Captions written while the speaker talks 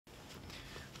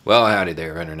Well, howdy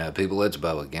there, Internet people. It's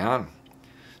Bo again.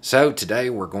 So, today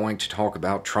we're going to talk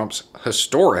about Trump's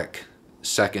historic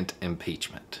second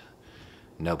impeachment.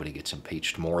 Nobody gets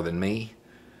impeached more than me.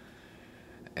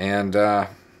 And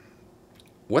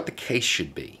what the case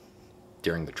should be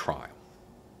during the trial.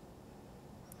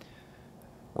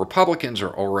 Republicans are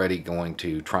already going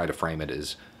to try to frame it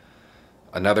as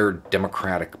another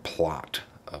Democratic plot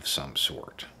of some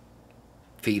sort,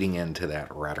 feeding into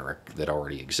that rhetoric that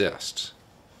already exists.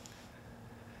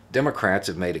 Democrats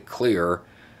have made it clear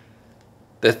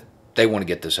that they want to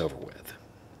get this over with.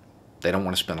 They don't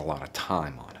want to spend a lot of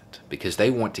time on it because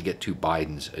they want to get to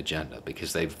Biden's agenda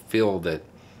because they feel that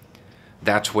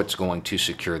that's what's going to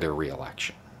secure their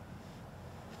reelection.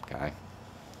 Okay?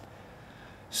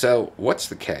 So, what's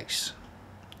the case?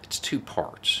 It's two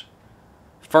parts.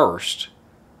 First,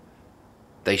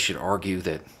 they should argue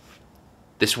that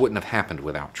this wouldn't have happened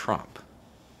without Trump.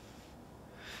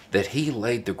 That he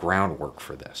laid the groundwork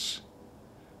for this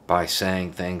by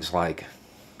saying things like,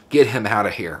 get him out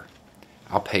of here.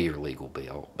 I'll pay your legal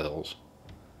bills.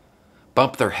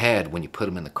 Bump their head when you put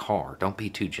them in the car. Don't be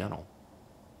too gentle.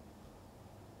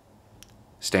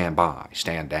 Stand by,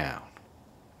 stand down.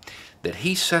 That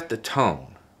he set the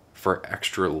tone for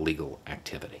extra legal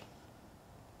activity.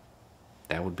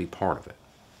 That would be part of it.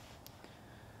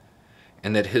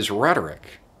 And that his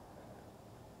rhetoric,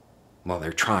 well,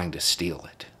 they're trying to steal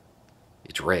it.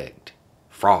 It's rigged,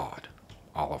 fraud,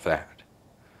 all of that.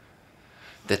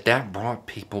 That brought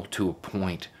people to a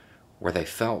point where they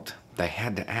felt they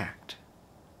had to act.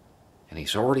 And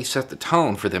he's already set the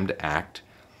tone for them to act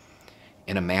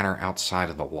in a manner outside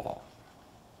of the law.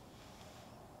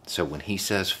 So when he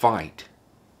says fight,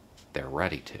 they're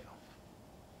ready to.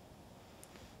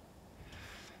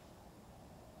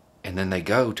 And then they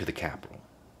go to the Capitol.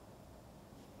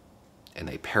 And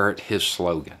they parrot his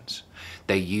slogans.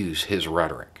 They use his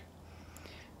rhetoric.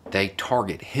 They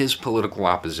target his political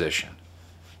opposition.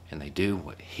 And they do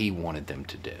what he wanted them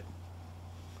to do.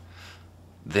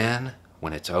 Then,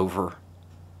 when it's over,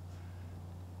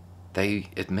 they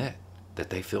admit that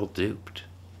they feel duped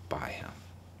by him.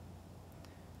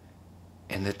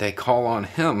 And that they call on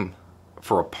him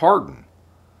for a pardon.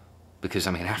 Because,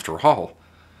 after all,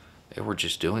 they were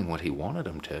just doing what he wanted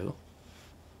them to.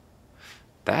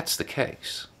 That's the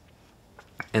case.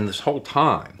 And this whole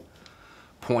time,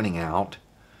 pointing out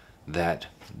that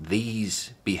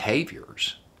these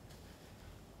behaviors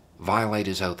violate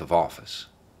his oath of office,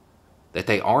 that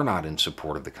they are not in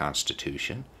support of the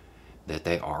Constitution, that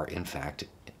they are, in fact,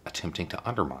 attempting to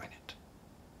undermine it.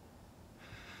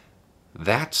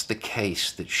 That's the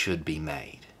case that should be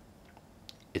made.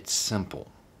 It's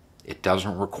simple. It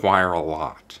doesn't require a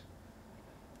lot.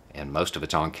 And most of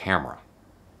it's on camera.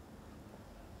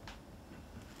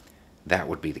 That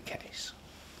would be the case.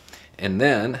 And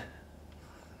then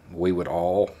we would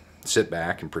all sit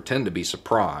back and pretend to be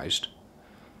surprised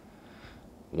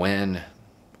when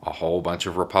a whole bunch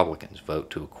of Republicans vote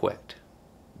to acquit,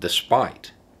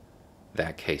 despite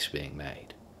that case being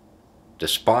made,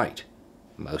 despite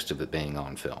most of it being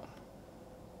on film.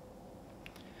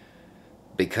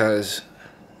 Because,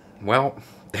 well,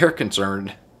 they're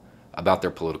concerned about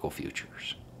their political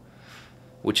futures,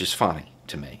 which is funny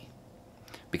to me.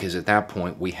 Because at that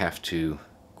point, we have to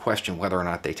question whether or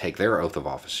not they take their oath of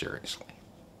office seriously.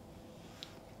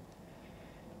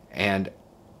 And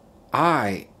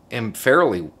I am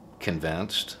fairly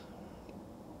convinced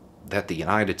that the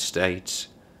United States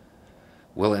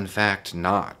will in fact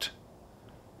not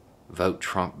vote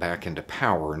Trump back into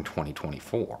power in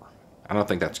 2024. I don't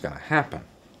think that's going to happen.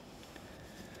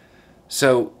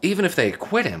 So even if they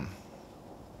acquit him,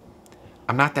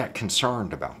 I'm not that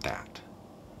concerned about that.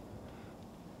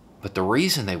 But the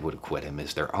reason they would acquit him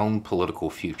is their own political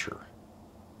future,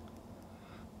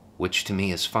 which to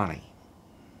me is funny.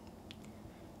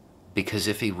 Because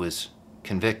if he was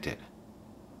convicted,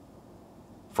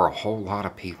 for a whole lot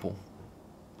of people,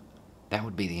 that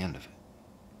would be the end of it.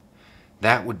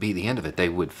 That would be the end of it. They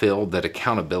would feel that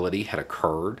accountability had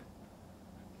occurred,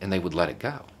 and they would let it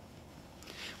go.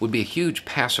 It would be a huge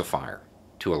pacifier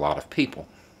to a lot of people.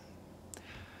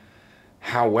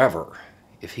 However,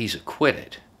 if he's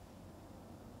acquitted,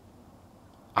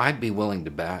 I'd be willing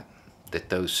to bet that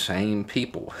those same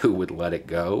people who would let it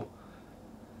go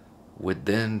would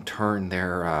then turn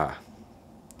their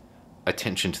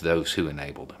attention to those who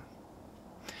enabled him.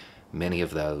 Many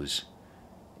of those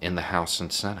in the House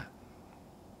and Senate.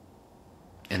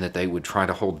 And that they would try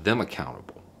to hold them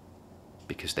accountable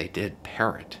because they did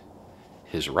parrot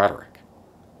his rhetoric.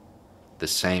 The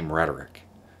same rhetoric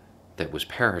that was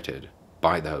parroted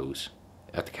by those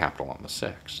at the Capitol on the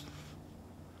 6th.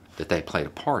 That they played a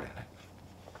part in it.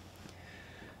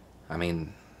 I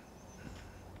mean,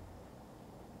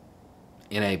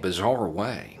 in a bizarre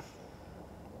way,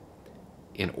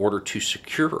 in order to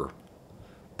secure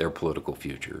their political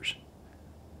futures,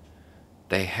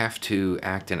 they have to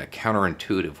act in a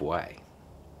counterintuitive way.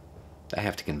 They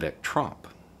have to convict Trump.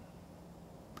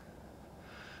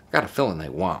 I've got a feeling they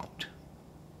won't.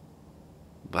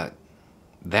 But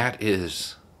that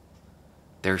is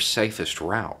their safest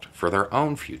route for their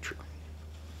own future.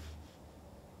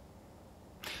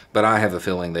 But I have a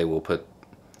feeling they will put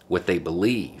what they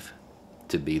believe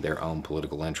to be their own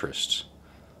political interests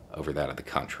over that of the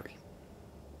country.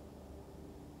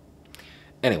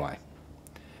 Anyway,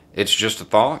 it's just a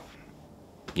thought.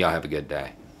 Y'all have a good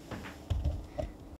day.